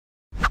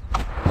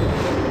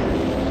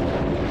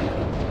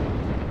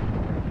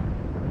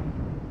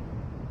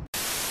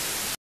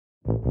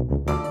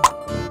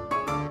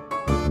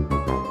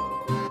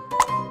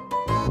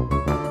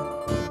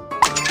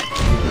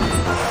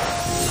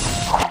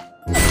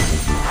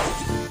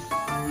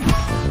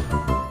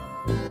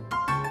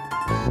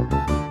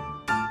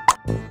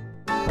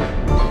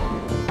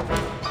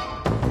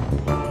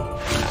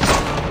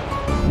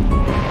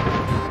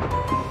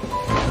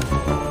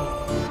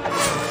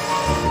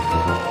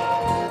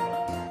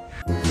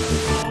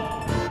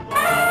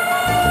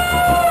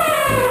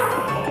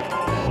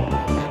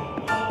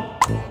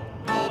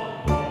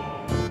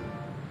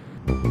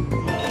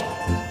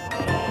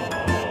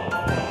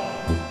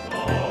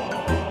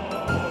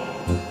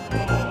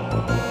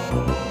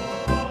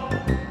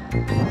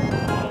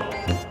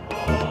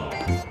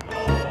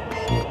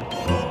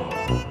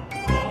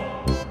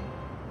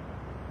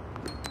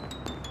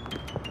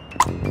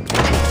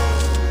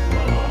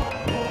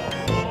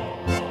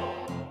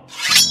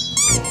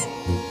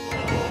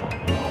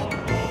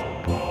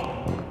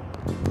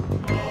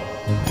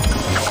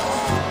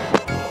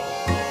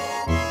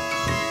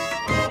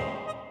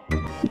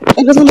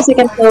I was on the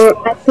second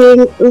floor. I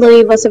think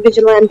Louis was a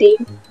vigilante.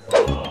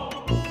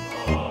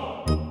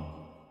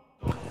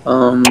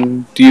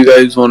 Do you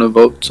guys want to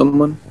vote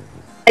someone?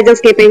 I just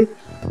skipping.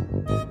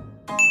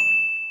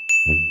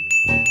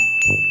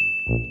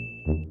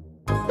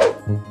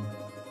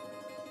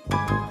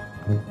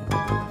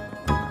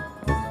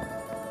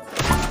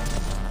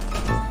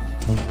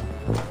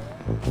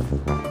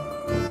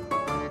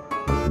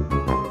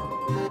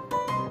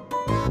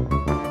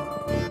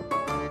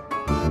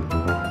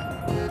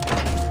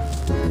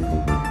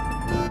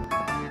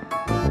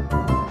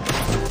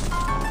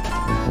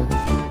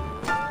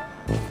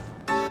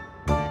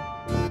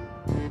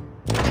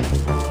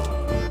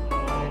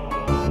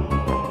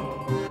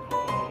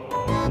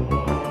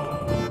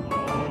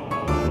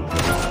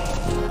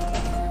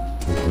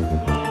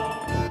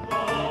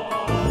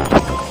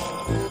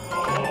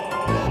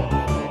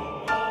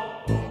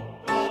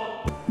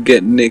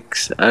 Get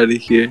Nix out of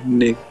here,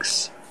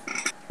 Nix.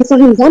 I saw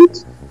him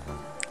once.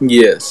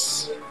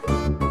 Yes.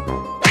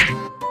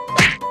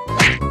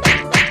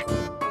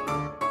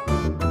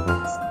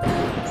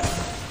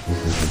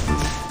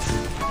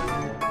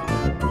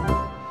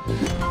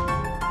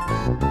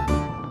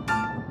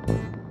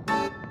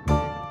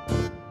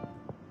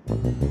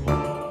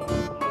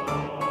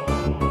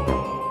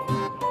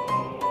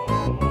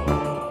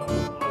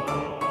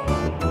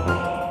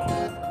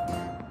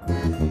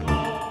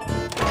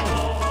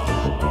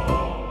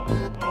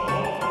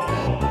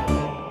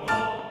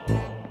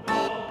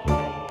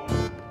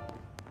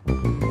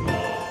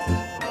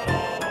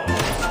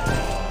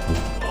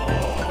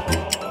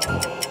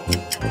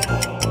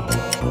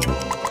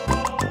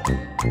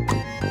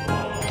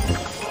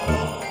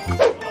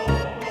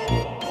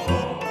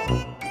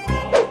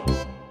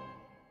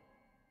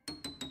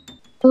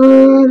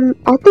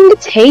 I think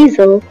it's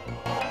Hazel.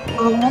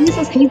 This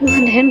is Hazel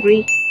and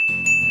Henry.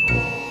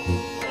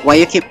 Why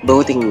you keep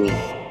voting me?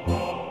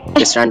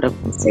 Just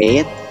randomly say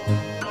it.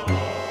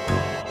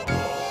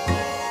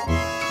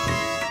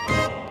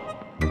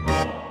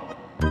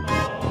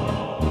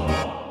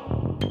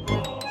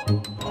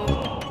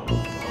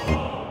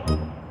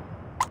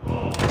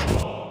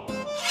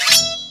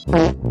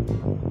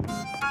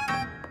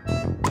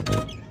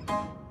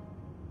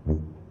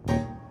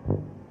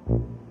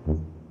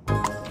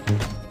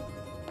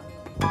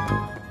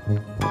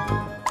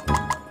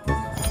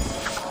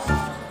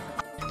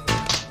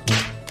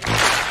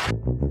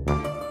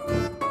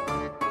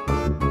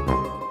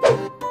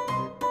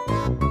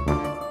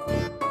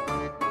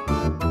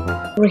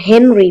 Or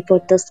Henry for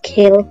this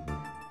kill.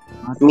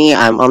 Not me,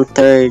 I'm on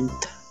third.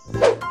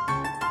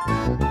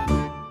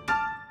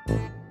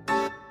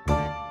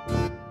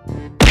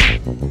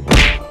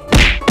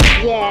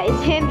 Yeah,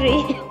 it's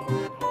Henry.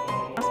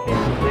 Must be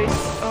in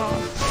place.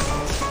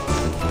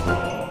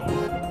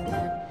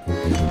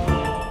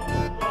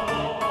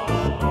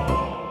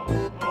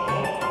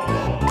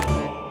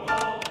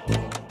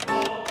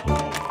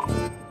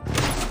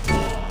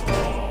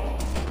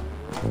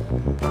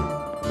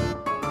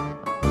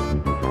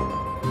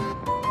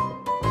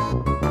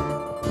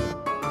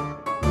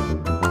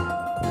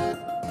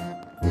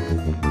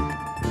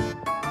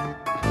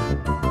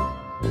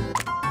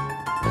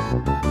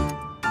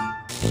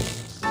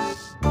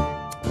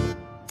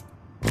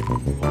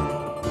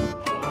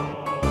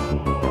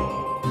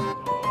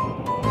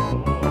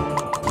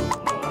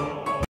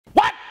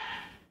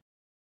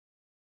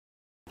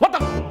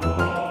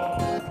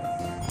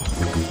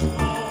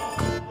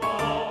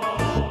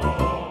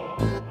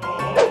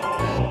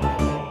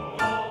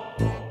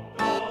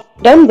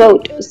 Don't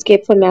vote.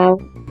 Skip for now.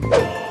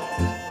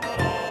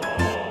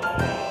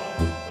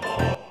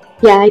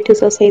 Yeah, I too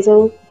saw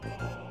Hazel.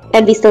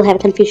 And we still have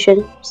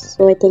confusion,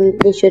 so I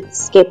think we should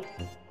skip.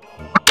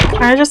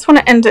 I just want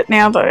to end it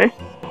now though.